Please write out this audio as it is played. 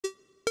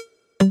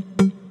It's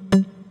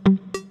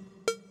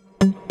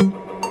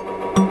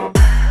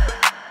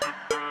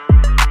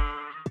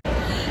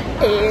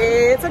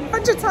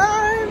adventure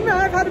time!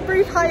 I've had a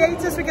brief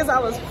hiatus because I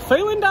was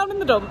feeling down in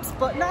the dumps,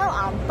 but now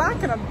I'm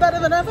back and I'm better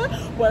than ever.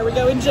 Where are we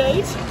going,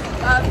 Jade?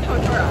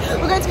 Kamakura.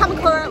 We're going to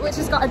Kamakura, which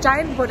has got a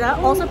giant Buddha.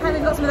 Also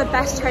apparently got some of the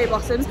best cherry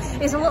blossoms.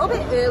 It's a little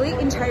bit early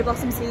in cherry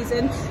blossom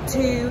season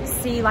to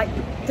see like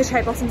the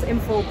cherry blossoms in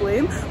full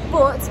bloom,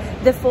 but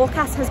the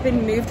forecast has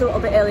been moved a little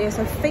bit earlier,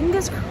 so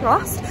fingers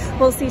crossed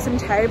we'll see some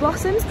cherry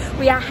blossoms.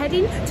 We are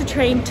heading to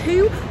train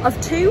 2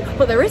 of 2,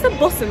 but there is a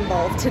bus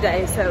involved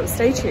today, so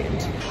stay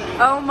tuned.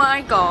 Oh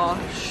my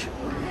gosh.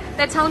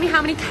 They're telling me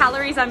how many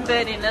calories I'm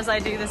burning as I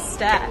do the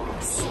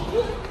steps.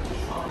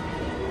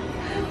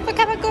 For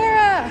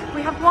Kamakura!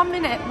 We have 1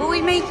 minute. Will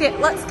we make it?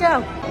 Let's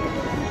go.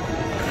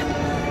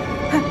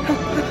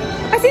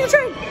 I see the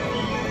train!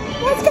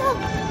 Let's go!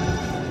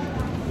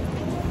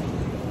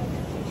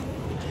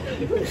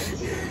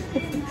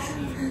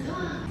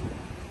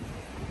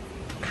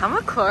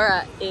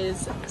 Kamakura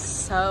is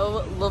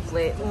so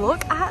lovely.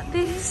 Look at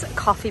this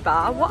coffee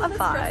bar. What a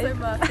vibe.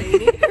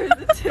 Martini, or is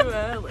it too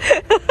early?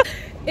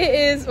 It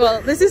is,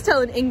 well, this is still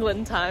in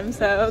England time,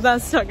 so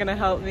that's not going to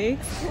help me.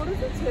 What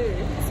is it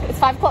to? It's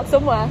 5 o'clock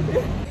somewhere.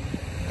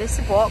 This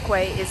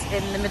walkway is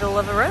in the middle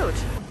of a road.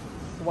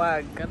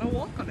 We're gonna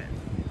walk on it.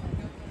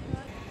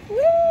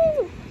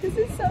 Woo! This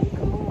is so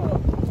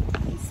cool.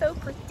 It's so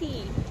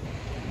pretty.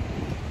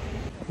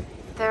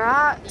 There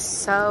are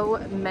so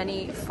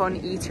many fun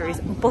eateries.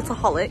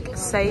 Butterholic,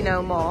 say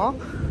no more.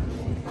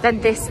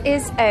 Then this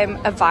is a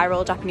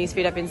viral Japanese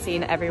food I've been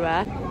seeing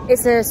everywhere.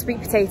 It's a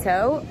sweet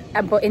potato,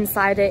 but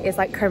inside it is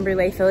like creme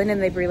brulee filling,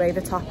 and they brulee the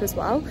top as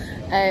well.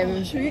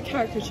 Should we get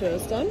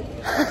caricatures done?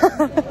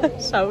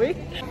 Shall we?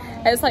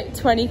 It's like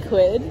 20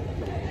 quid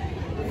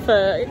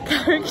for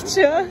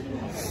caricature.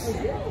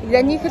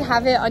 Then you could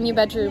have it on your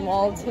bedroom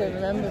wall to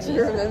remember. Do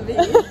you remember?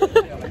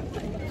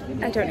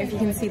 I don't know if you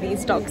can see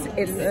these dogs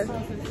in the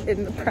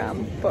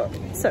pram, but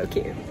so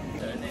cute.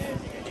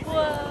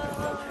 Whoa.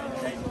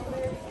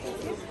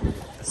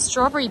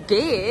 Strawberry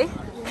beer.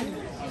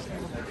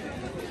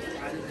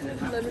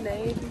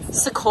 Lemonade.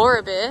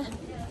 Sakura beer.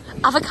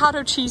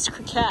 Avocado cheese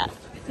croquette.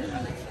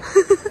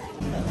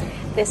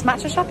 This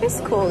matcha shop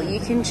is cool. You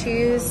can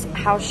choose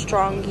how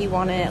strong you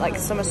want it. Like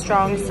some are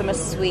strong, some are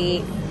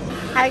sweet.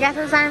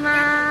 Arigatou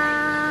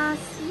gozaimasu.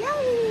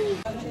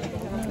 Yay!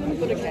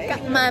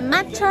 Got my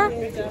matcha.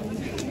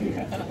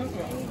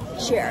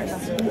 Cheers.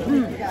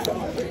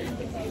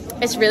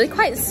 It's really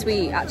quite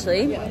sweet,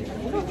 actually.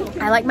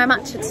 I like my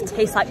matcha to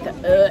taste like the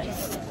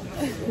earth.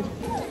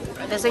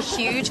 There's a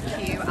huge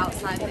queue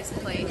outside this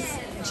place,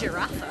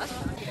 Giraffe.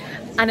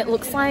 And it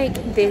looks like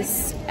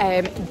this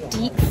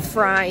deep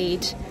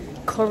fried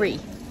curry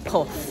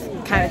puff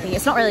kind of thing.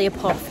 It's not really a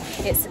puff,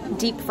 it's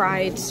deep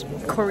fried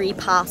curry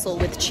parcel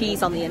with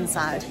cheese on the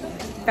inside.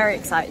 Very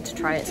excited to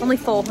try it. It's only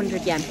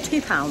 400 yen,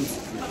 £2.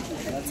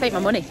 Save my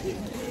money.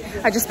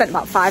 I just spent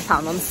about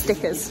 £5 on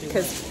stickers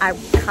because I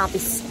can't be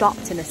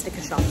stopped in a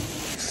sticker shop.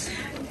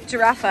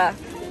 Giraffe.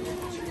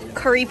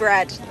 Curry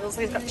bread. It looks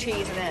like it's got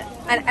cheese in it.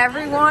 And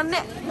everyone,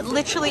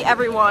 literally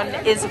everyone,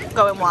 is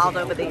going wild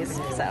over these.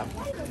 So,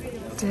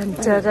 dun,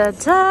 da, da,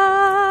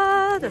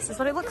 da. This is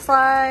what it looks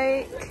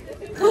like.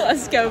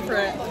 Let's go for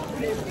it.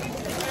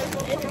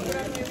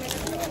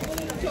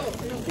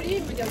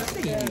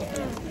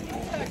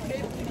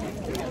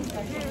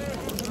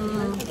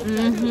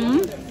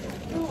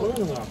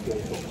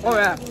 Oh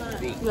yeah.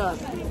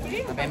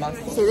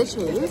 See the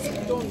cheese?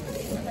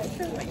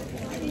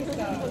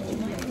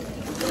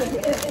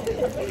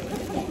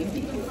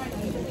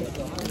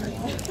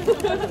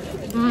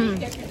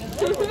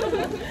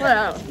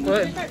 Wow,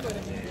 good.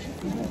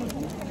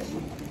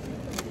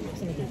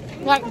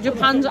 Like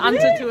Japan's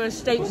answer to a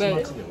steak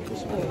bake.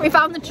 We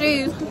found the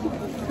cheese.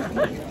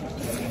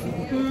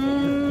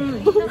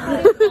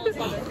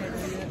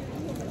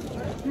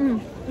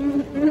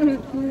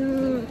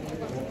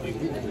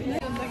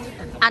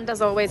 And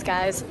as always,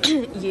 guys,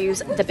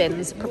 use the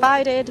bins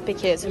provided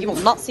because you will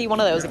not see one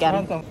of those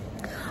again.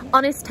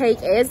 Honest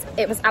take is,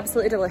 it was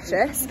absolutely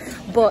delicious,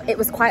 but it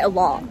was quite a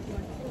lot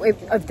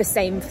of the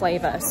same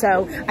flavour.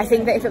 So I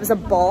think that if it was a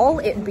ball,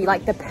 it would be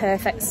like the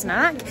perfect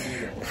snack.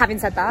 Having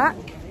said that,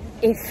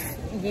 if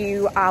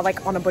you are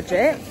like on a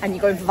budget and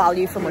you're going for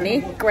value for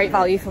money, great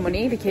value for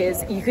money,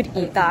 because you could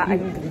eat that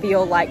and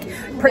feel like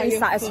pretty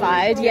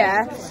satisfied.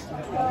 Yeah.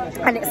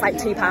 And it's like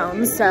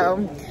 £2, so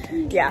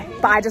yeah.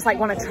 But I just like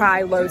want to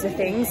try loads of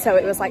things, so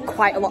it was like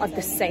quite a lot of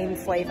the same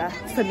flavour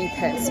for me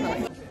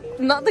personally.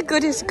 Not the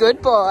goodest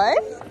good boy,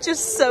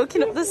 just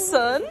soaking up the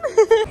sun.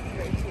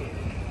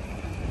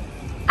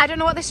 I don't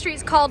know what this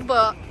street's called,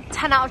 but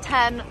 10 out of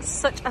 10,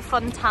 such a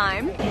fun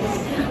time.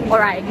 All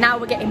right, now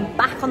we're getting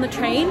back on the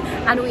train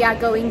and we are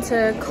going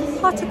to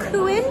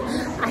Kotakuin,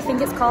 I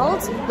think it's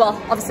called. Well,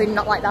 obviously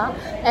not like that.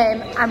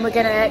 And we're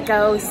gonna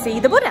go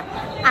see the Buddha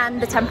and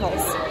the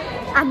temples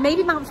and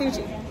maybe Mount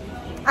Fuji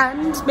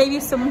and maybe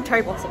some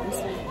cherry blossoms.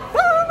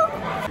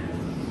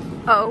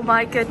 Oh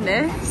my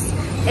goodness.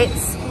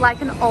 It's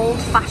like an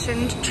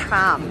old-fashioned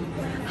tram.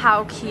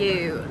 How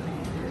cute.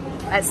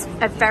 It's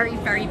a very,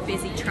 very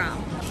busy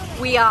tram.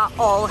 We are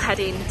all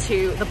heading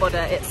to the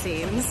Buddha, it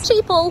seems.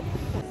 Sheeple!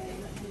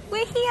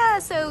 We're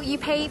here, so you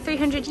pay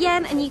 300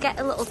 yen and you get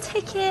a little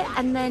ticket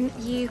and then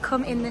you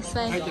come in this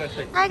way.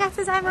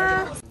 Arigatou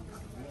gozaimasu!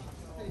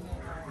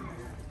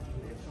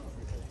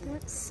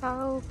 It's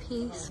so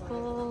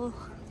peaceful.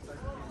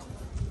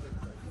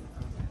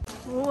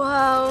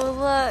 Whoa,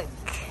 look!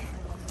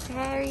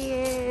 There he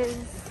is.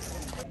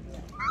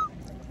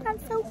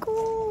 That's so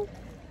cool.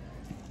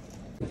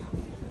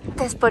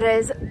 This Buddha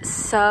is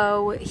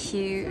so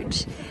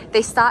huge.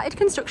 They started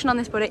construction on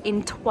this Buddha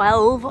in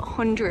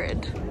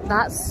 1200.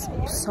 That's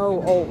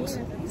so old.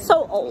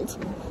 So old.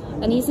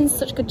 And he's in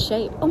such good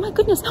shape. Oh my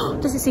goodness,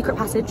 there's a secret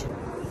passage.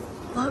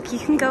 Look, you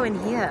can go in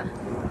here.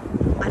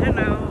 I don't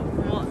know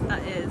what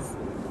that is.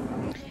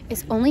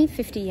 It's only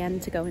 50 yen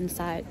to go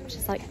inside, which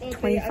is like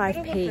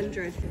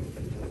 25p.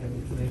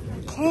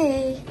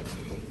 Okay,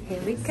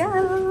 here we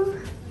go.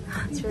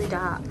 It's really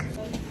dark.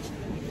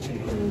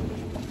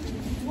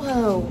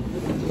 Whoa.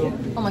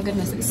 Oh my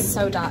goodness, it's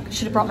so dark.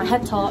 Should have brought my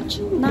head torch.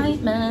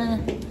 Nightmare.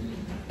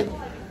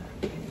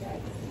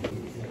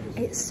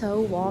 It's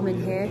so warm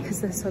in here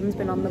because the sun's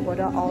been on the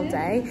Buddha all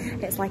day.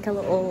 It's like a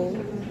little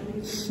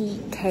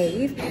heat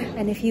cave.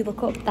 And if you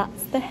look up,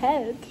 that's the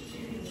head.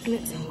 And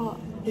it's hot.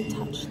 We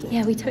touched it.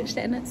 Yeah, we touched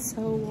it and it's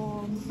so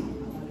warm.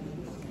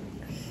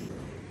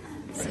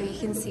 So you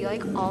can see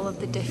like all of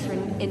the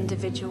different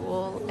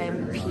individual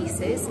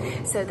pieces.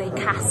 So they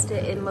cast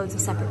it in loads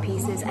of separate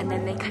pieces and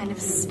then they kind of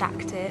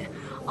stacked it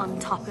on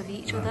top of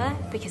each other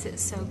because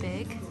it's so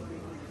big.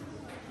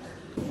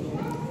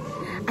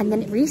 And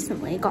then it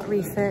recently got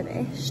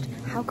refurbished.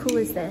 How cool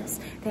is this?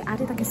 They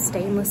added like a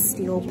stainless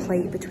steel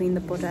plate between the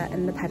Buddha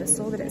and the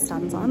pedestal that it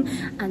stands on,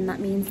 and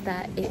that means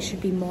that it should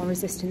be more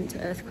resistant to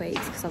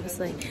earthquakes because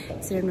obviously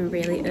it's in a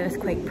really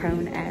earthquake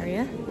prone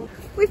area.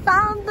 We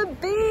found the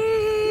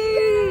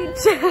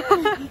beach!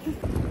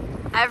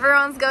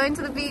 Everyone's going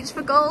to the beach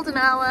for golden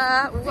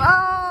hour.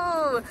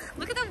 Whoa!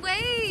 Look at the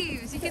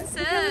waves! You can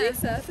surf. How many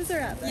surfers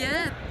are out there?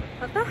 Yeah.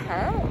 What the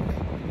heck?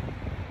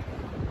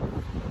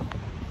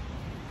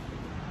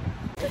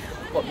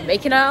 We're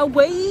making our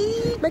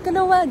way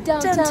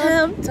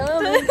downtown.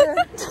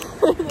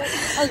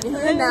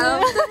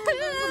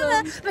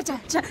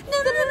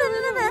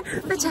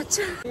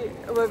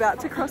 We're about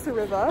to cross a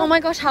river. Oh my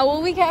gosh, how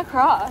will we get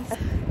across?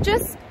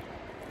 Just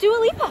do a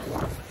leaper.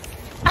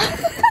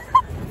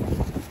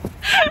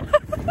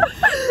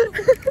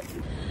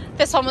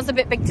 This one was a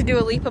bit big to do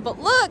a leaper, but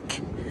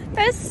look,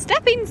 there's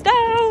stepping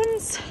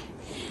stones.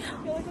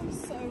 I feel like I'm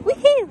so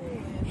woohoo!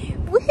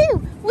 Woohoo!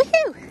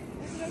 Woohoo!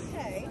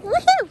 okay.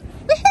 Woohoo!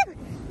 Woohoo!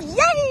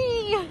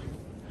 Yay!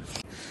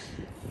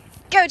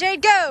 Go,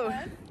 Jade, go!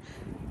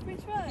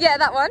 Which one? Yeah,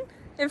 that one.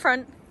 In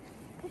front.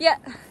 Yeah.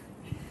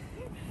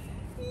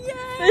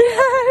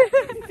 Yay!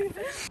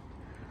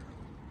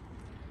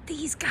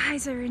 These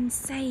guys are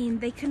insane.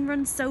 They can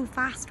run so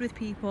fast with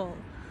people.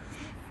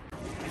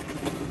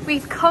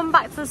 We've come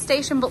back to the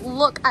station, but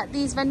look at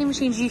these vending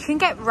machines. You can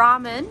get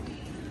ramen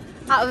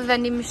out of a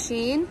vending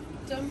machine.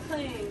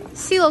 Dumplings.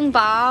 Silong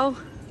bao.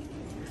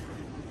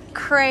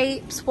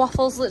 Crepes,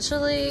 waffles,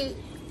 literally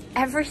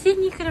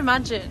everything you can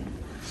imagine.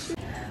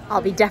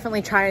 I'll be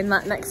definitely trying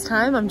that next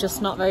time. I'm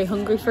just not very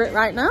hungry for it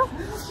right now.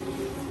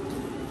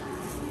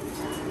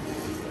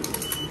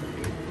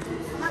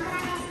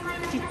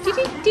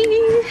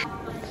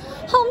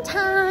 Home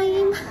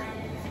time.